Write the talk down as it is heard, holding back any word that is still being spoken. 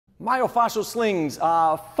Myofascial slings,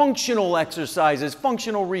 functional exercises,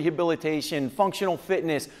 functional rehabilitation, functional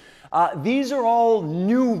fitness. These are all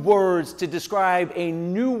new words to describe a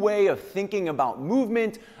new way of thinking about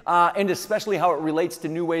movement and especially how it relates to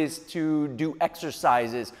new ways to do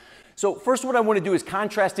exercises. So first what I want to do is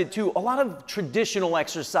contrast it to a lot of traditional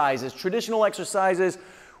exercises. Traditional exercises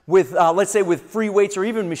with, let's say with free weights or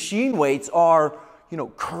even machine weights are, you know,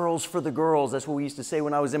 curls for the girls. That's what we used to say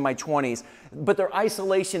when I was in my 20s. But they're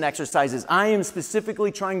isolation exercises. I am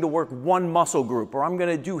specifically trying to work one muscle group, or I'm going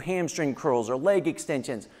to do hamstring curls or leg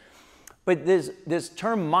extensions. But this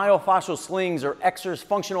term myofascial slings or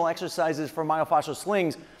functional exercises for myofascial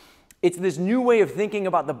slings, it's this new way of thinking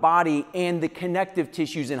about the body and the connective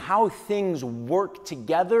tissues and how things work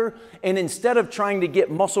together. And instead of trying to get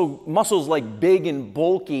muscles like big and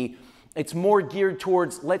bulky, it's more geared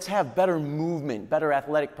towards let's have better movement, better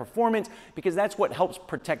athletic performance, because that's what helps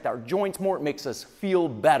protect our joints more. It makes us feel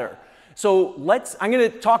better. So I'm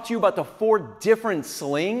going to talk to you about the 4 different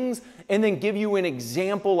slings and then give you an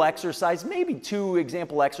example exercise, maybe 2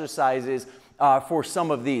 example exercises for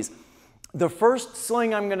some of these. The first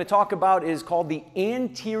sling I'm going to talk about is called the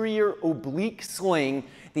anterior oblique sling.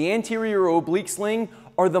 The anterior oblique sling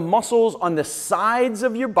are the muscles on the sides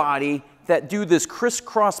of your body that do this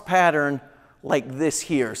crisscross pattern like this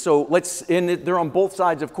here. So they're on both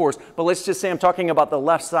sides, of course, but let's just say I'm talking about the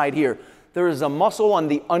left side here. There is a muscle on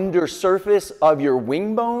the undersurface of your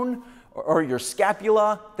wing bone or your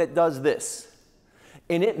scapula that does this.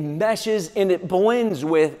 And it meshes and it blends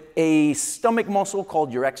with a stomach muscle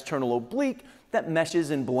called your external oblique that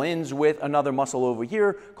meshes and blends with another muscle over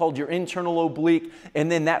here called your internal oblique, and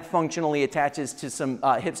then that functionally attaches to some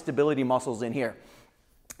hip stability muscles in here.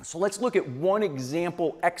 So let's look at one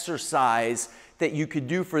example exercise that you could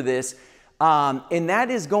do for this, and that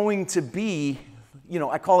is going to be, you know,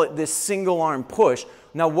 I call it this single arm push.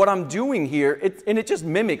 Now what I'm doing here, it just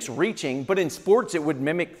mimics reaching, but in sports it would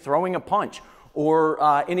mimic throwing a punch or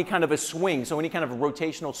any kind of a swing, so any kind of a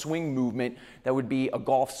rotational swing movement that would be a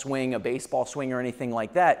golf swing, a baseball swing, or anything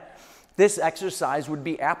like that. This exercise would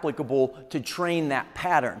be applicable to train that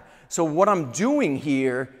pattern. So what I'm doing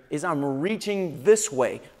here is I'm reaching this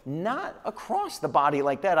way, not across the body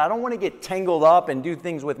like that. I don't want to get tangled up and do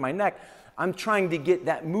things with my neck. I'm trying to get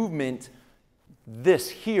that movement this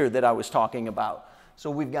here that I was talking about. So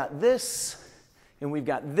we've got this and we've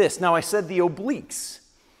got this. Now I said the obliques.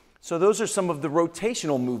 So those are some of the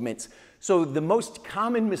rotational movements. So the most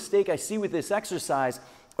common mistake I see with this exercise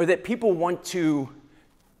are that people want to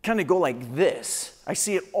kind of go like this. I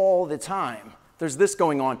see it all the time. There's this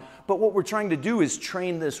going on. But what we're trying to do is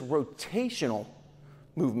train this rotational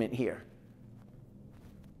movement here.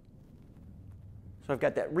 So I've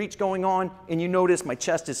got that reach going on, and you notice my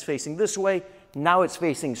chest is facing this way. Now it's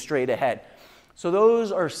facing straight ahead. So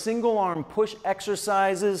those are single arm push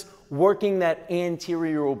exercises working that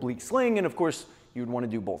anterior oblique sling, and of course you'd want to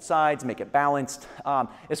do both sides, make it balanced.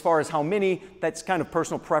 As far as how many, that's kind of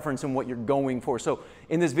personal preference and what you're going for. So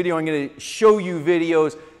in this video I'm going to show you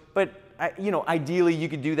videos, but you know, ideally you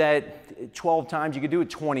could do that 12 times, you could do it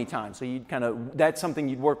 20 times. So you'd that's something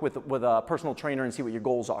you'd work with a personal trainer and see what your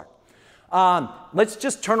goals are. Let's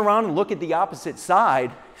just turn around and look at the opposite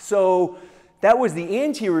side. So that was the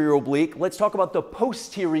anterior oblique. Let's talk about the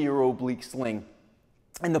posterior oblique sling.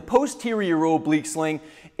 And the posterior oblique sling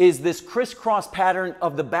is this crisscross pattern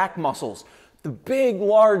of the back muscles. The big,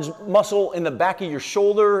 large muscle in the back of your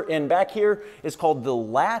shoulder and back here is called the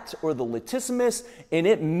lat or the latissimus, and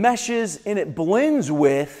it meshes and it blends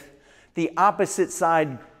with the opposite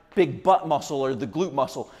side big butt muscle or the glute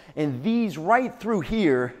muscle. And these right through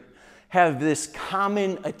here have this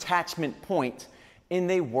common attachment point, and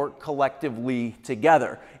they work collectively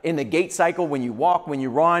together. In the gait cycle, when you walk, when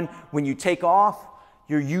you run, when you take off,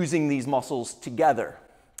 you're using these muscles together.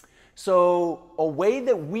 So a way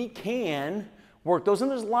that we can work those,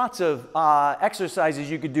 and there's lots of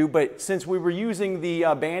exercises you could do, but since we were using the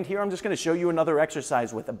band here, I'm just going to show you another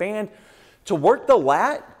exercise with a band. To work the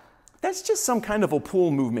lat, that's just some kind of a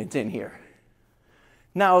pull movement in here.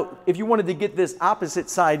 Now, if you wanted to get this opposite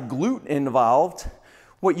side glute involved,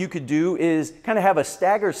 what you could do is kind of have a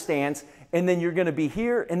stagger stance, and then you're going to be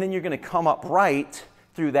here, and then you're going to come up right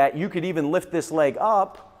through that. You could even lift this leg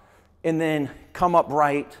up and then come up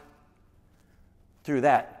right through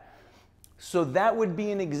that. So that would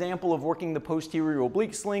be an example of working the posterior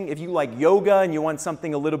oblique sling. If you like yoga and you want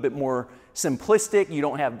something a little bit more simplistic, you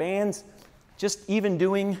don't have bands, just even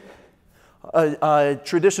doing a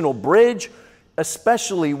traditional bridge,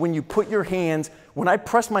 especially when you put your hands, when I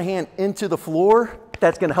press my hand into the floor,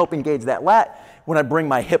 that's going to help engage that lat. When I bring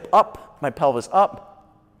my hip up, my pelvis up,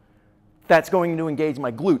 that's going to engage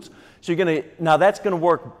my glutes. So now that's gonna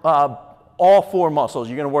work all 4 muscles.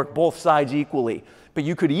 You're gonna work both sides equally. But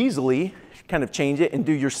you could easily kind of change it and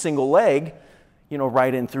do your single leg, you know,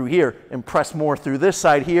 right in through here and press more through this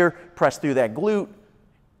side here, press through that glute,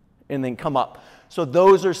 and then come up. So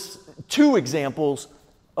those are 2 examples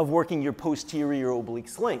of working your posterior oblique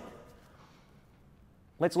sling.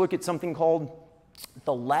 Let's look at something called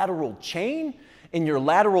the lateral chain. And your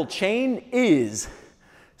lateral chain is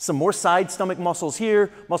some more side stomach muscles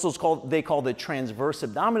here, muscles they call the transverse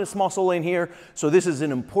abdominis muscle in here. So this is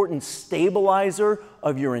an important stabilizer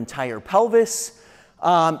of your entire pelvis.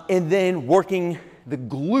 And then working the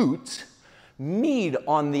glute med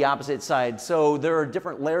on the opposite side. So there are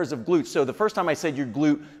different layers of glutes. So the first time I said your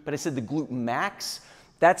glute, but I said the glute max.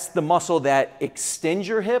 That's the muscle that extends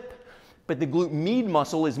your hip, but the glute med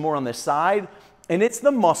muscle is more on the side, and it's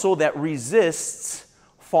the muscle that resists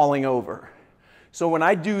falling over. So when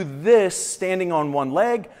I do this standing on one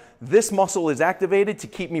leg, this muscle is activated to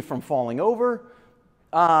keep me from falling over.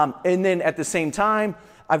 And then at the same time,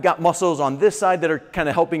 I've got muscles on this side that are kind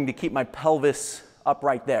of helping to keep my pelvis up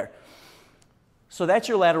right there. So that's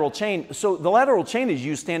your lateral chain. So the lateral chain is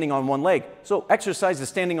used standing on one leg. So exercises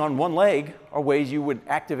standing on one leg are ways you would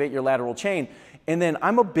activate your lateral chain. And then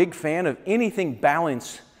I'm a big fan of anything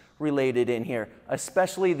balance related in here,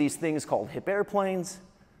 especially these things called hip airplanes.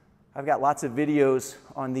 I've got lots of videos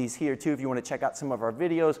on these here too if you want to check out some of our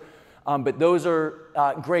videos. But those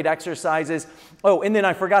are great exercises. Oh, and then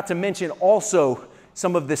I forgot to mention also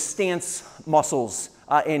some of the stance muscles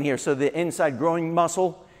in here. So the inside groin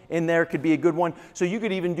muscle in there could be a good one. So you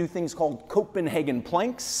could even do things called Copenhagen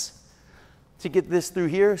planks to get this through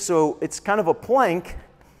here. So it's kind of a plank.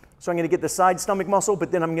 So I'm going to get the side stomach muscle,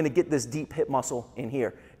 but then I'm going to get this deep hip muscle in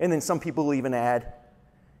here. And then some people will even add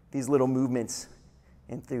these little movements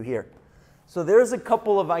in through here. So there's a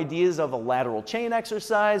couple of ideas of a lateral chain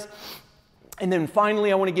exercise. And then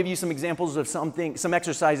finally, I want to give you some examples of some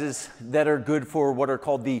exercises that are good for what are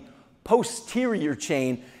called the posterior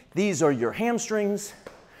chain. These are your hamstrings,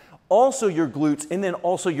 also your glutes, and then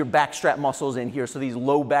also your back strap muscles in here. So these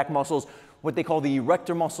low back muscles, what they call the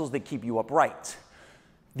erector muscles that keep you upright.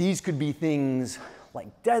 These could be things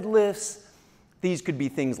like deadlifts. These could be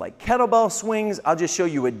things like kettlebell swings. I'll just show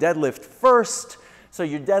you a deadlift first. So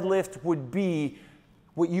your deadlift would be,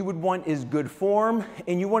 what you would want is good form,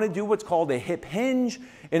 and you want to do what's called a hip hinge.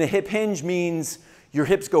 And a hip hinge means your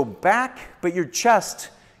hips go back, but your chest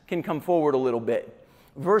can come forward a little bit.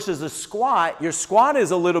 Versus a squat, your squat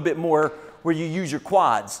is a little bit more where you use your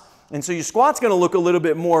quads. And so your squat's going to look a little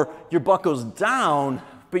bit more, your butt goes down,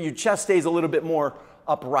 but your chest stays a little bit more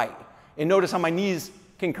upright. And notice how my knees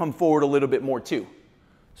can come forward a little bit more too.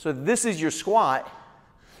 So this is your squat,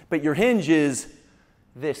 but your hinge is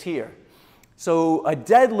this here. So a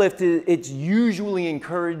deadlift, it's usually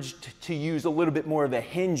encouraged to use a little bit more of a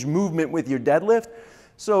hinge movement with your deadlift.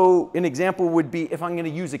 So an example would be if I'm going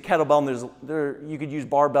to use a kettlebell, and you could use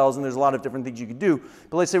barbells, and there's a lot of different things you could do.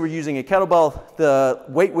 But let's say we're using a kettlebell, the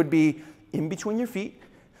weight would be in between your feet.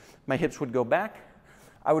 My hips would go back.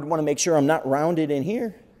 I would want to make sure I'm not rounded in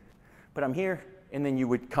here, but I'm here, and then you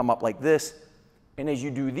would come up like this. And as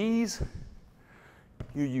you do these,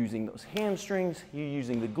 you're using those hamstrings, you're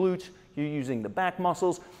using the glutes, you're using the back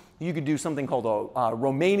muscles. You could do something called a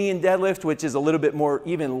Romanian deadlift, which is a little bit more,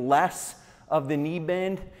 even less of the knee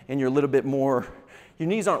bend, and you're a little bit more, your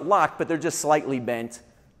knees aren't locked, but they're just slightly bent.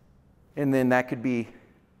 And then that could be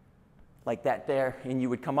like that there, and you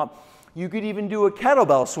would come up. You could even do a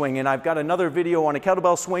kettlebell swing, and I've got another video on a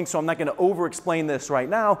kettlebell swing, so I'm not going to over-explain this right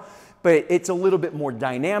now, but it's a little bit more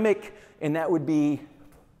dynamic, and that would be,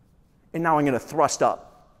 and now I'm going to thrust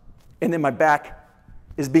up. And then my back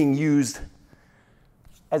is being used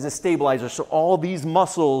as a stabilizer. So all these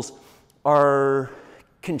muscles are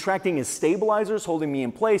contracting as stabilizers, holding me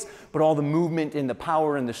in place, but all the movement and the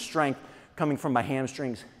power and the strength coming from my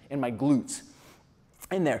hamstrings and my glutes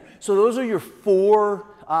in there. So those are your 4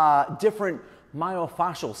 different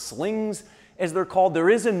myofascial slings, as they're called. There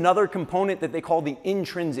is another component that they call the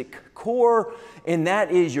intrinsic core, and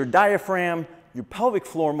that is your diaphragm, your pelvic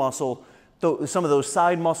floor muscle, some of those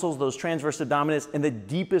side muscles, those transverse abdominis, and the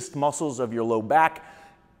deepest muscles of your low back.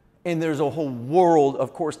 And there's a whole world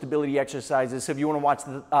of core stability exercises. So if you want to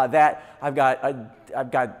watch that, I've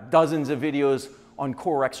got dozens of videos on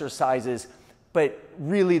core exercises. But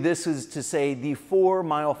really, this is to say the 4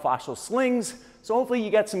 myofascial slings. So hopefully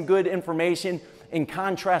you got some good information, and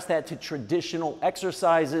contrast that to traditional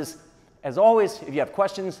exercises. As always, if you have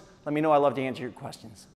questions, let me know. I love to answer your questions.